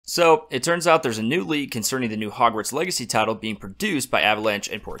So, it turns out there's a new leak concerning the new Hogwarts Legacy title being produced by Avalanche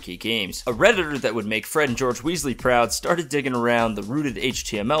and Portkey Games. A Redditor that would make Fred and George Weasley proud started digging around the rooted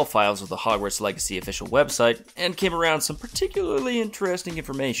HTML files of the Hogwarts Legacy official website and came around some particularly interesting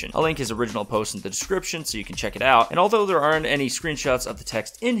information. I'll link his original post in the description so you can check it out, and although there aren't any screenshots of the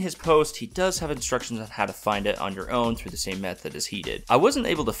text in his post, he does have instructions on how to find it on your own through the same method as he did. I wasn't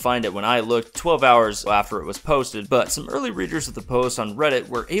able to find it when I looked 12 hours after it was posted, but some early readers of the post on Reddit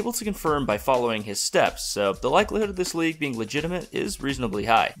were able to confirm by following his steps, so the likelihood of this leak being legitimate is reasonably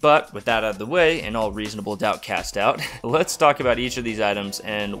high. But with that out of the way and all reasonable doubt cast out, let's talk about each of these items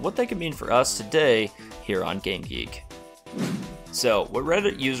and what they can mean for us today here on Game Geek. So, what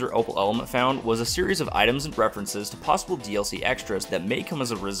Reddit user Opal Element found was a series of items and references to possible DLC extras that may come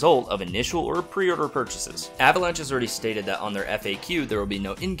as a result of initial or pre-order purchases. Avalanche has already stated that on their FAQ there will be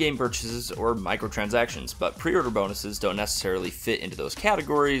no in-game purchases or microtransactions, but pre-order bonuses don't necessarily fit into those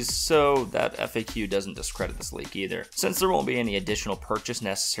categories, so that FAQ doesn't discredit this leak either. Since there won't be any additional purchase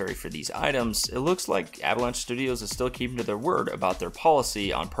necessary for these items, it looks like Avalanche Studios is still keeping to their word about their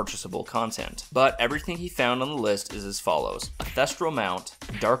policy on purchasable content. But everything he found on the list is as follows: Thestral Mount,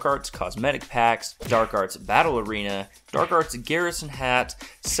 Dark Arts Cosmetic Packs, Dark Arts Battle Arena, Dark Arts Garrison Hat,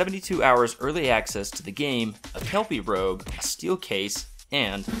 72 hours early access to the game, a Kelpie Robe, a steel case,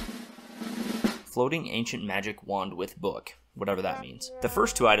 and Floating Ancient Magic Wand with Book. Whatever that means. The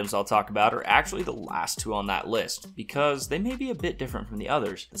first two items I'll talk about are actually the last two on that list, because they may be a bit different from the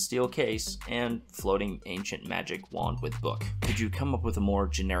others, the steel case and Floating Ancient Magic Wand with Book. Could you come up with a more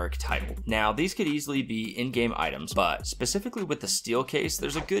generic title? Now, these could easily be in-game items, but specifically with the steel case,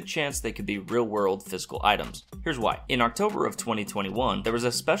 there's a good chance they could be real-world physical items. Here's why. In October of 2021, there was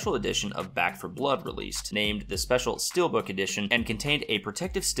a special edition of Back 4 Blood released, named the Special Steelbook Edition, and contained a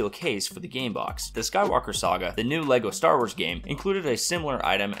protective steel case for the game box. The Skywalker Saga, the new LEGO Star Wars game, included a similar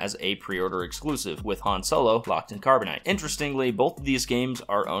item as a pre-order exclusive, with Han Solo locked in carbonite. Interestingly, both of these games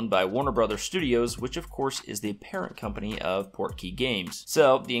are owned by Warner Brothers Studios, which of course is the parent company of Portkey Games.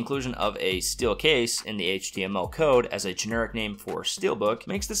 So, the inclusion of a steel case in the HTML code as a generic name for Steelbook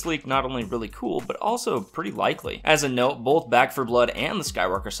makes this leak not only really cool, but also pretty likely. As a note, both Back 4 Blood and the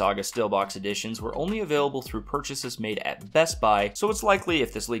Skywalker Saga Steelbox editions were only available through purchases made at Best Buy, so it's likely,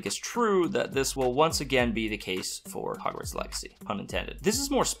 if this leak is true, that this will once again be the case for Hogwarts Legacy, pun intended. This is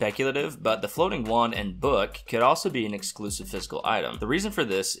more speculative, but the floating wand and book could also be an exclusive physical item. The reason for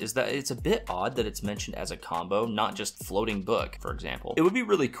this is that it's a bit odd that it's mentioned as a combo, not just floating book, for example. It would be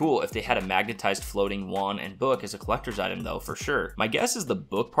really cool if they had a magnetized floating wand and book as a collector's item though, for sure. My guess is the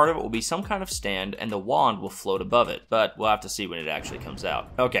book part of it will be some kind of stand and the wand will float above it, but we'll have to see when it actually comes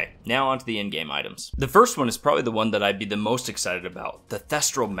out. Okay, now on to the in-game items. The first one is probably the one that I'd be the most excited about, the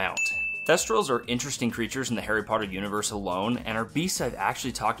Thestral Mount. Thestrals are interesting creatures in the Harry Potter universe alone, and are beasts I've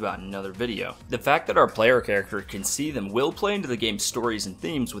actually talked about in another video. The fact that our player character can see them will play into the game's stories and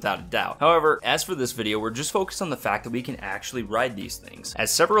themes without a doubt. However, as for this video, we're just focused on the fact that we can actually ride these things, as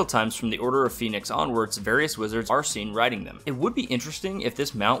several times from the Order of Phoenix onwards, various wizards are seen riding them. It would be interesting if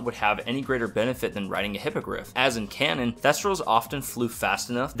this mount would have any greater benefit than riding a hippogriff, as in canon, Thestrals often flew fast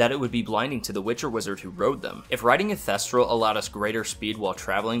enough that it would be blinding to the witch or wizard who rode them. If riding a Thestral allowed us greater speed while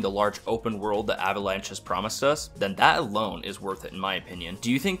traveling the large open world that Avalanche has promised us, then that alone is worth it in my opinion. Do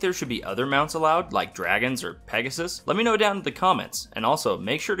you think there should be other mounts allowed, like dragons or Pegasus? Let me know down in the comments, and also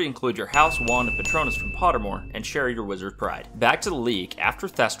make sure to include your house, wand, and Patronus from Pottermore, and share your wizard pride. Back to the leak, after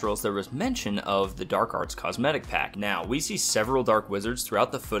Thestrals there was mention of the Dark Arts Cosmetic Pack. Now, we see several dark wizards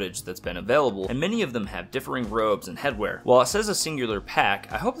throughout the footage that's been available, and many of them have differing robes and headwear. While it says a singular pack,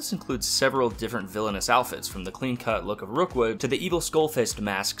 I hope this includes several different villainous outfits, from the clean-cut look of Rookwood to the evil skull-faced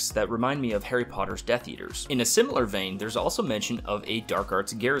masks that remind me of Harry Potter's Death Eaters. In a similar vein, there's also mention of a Dark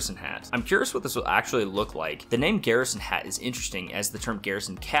Arts Garrison Hat. I'm curious what this will actually look like. The name Garrison Hat is interesting, as the term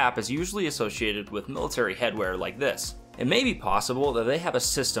Garrison Cap is usually associated with military headwear like this. It may be possible that they have a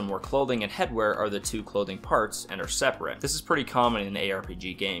system where clothing and headwear are the two clothing parts and are separate. This is pretty common in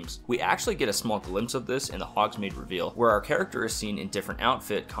ARPG games. We actually get a small glimpse of this in the Hogsmeade reveal, where our character is seen in different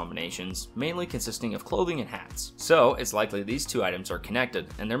outfit combinations, mainly consisting of clothing and hats. So it's likely these two items are connected,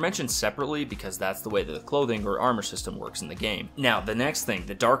 and they're mentioned separately because that's the way that the clothing or armor system works in the game. Now, the next thing,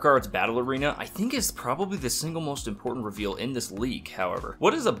 the Dark Arts Battle Arena, I think is probably the single most important reveal in this leak, however.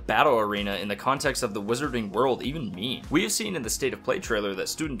 What does a battle arena in the context of the wizarding world even mean? game. We have seen in the State of Play trailer that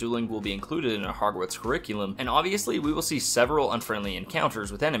student dueling will be included in a Hogwarts curriculum, and obviously we will see several unfriendly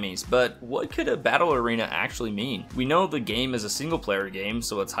encounters with enemies, but what could a battle arena actually mean? We know the game is a single player game,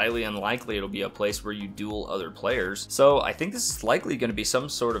 so it's highly unlikely it'll be a place where you duel other players, so I think this is likely going to be some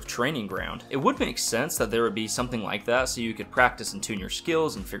sort of training ground. It would make sense that there would be something like that so you could practice and tune your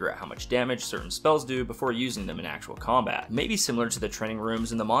skills and figure out how much damage certain spells do before using them in actual combat. Maybe similar to the training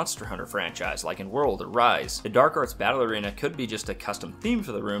rooms in the Monster Hunter franchise, like in World or Rise. The Dark Arts Battle Arena could be just a custom theme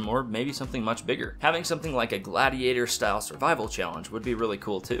for the room, or maybe something much bigger. Having something like a gladiator-style survival challenge would be really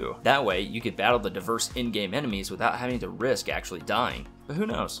cool too. That way, you could battle the diverse in-game enemies without having to risk actually dying. But who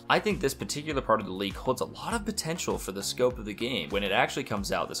knows? I think this particular part of the leak holds a lot of potential for the scope of the game when it actually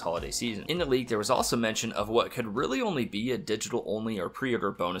comes out this holiday season. In the leak, there was also mention of what could really only be a digital-only or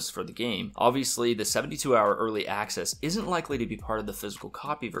pre-order bonus for the game. Obviously, the 72-hour early access isn't likely to be part of the physical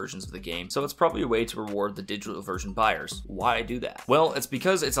copy versions of the game, so it's probably a way to reward the digital version buyers. Why do that? Well, it's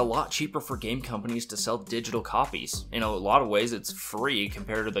because it's a lot cheaper for game companies to sell digital copies. In a lot of ways, it's free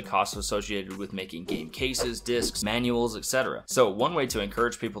compared to the costs associated with making game cases, discs, manuals, etc. So one way to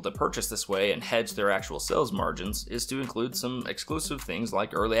encourage people to purchase this way and hedge their actual sales margins is to include some exclusive things like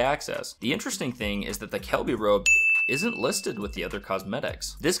early access. The interesting thing is that the Kelby robe isn't listed with the other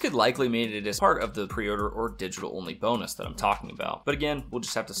cosmetics. This could likely mean it is part of the pre-order or digital only bonus that I'm talking about, but again, we'll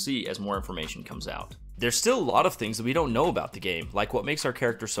just have to see as more information comes out. There's still a lot of things that we don't know about the game, like what makes our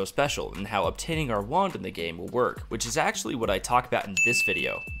character so special and how obtaining our wand in the game will work, which is actually what I talk about in this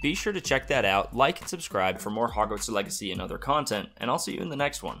video. Be sure to check that out, like and subscribe for more Hogwarts Legacy and other content, and I'll see you in the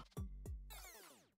next one.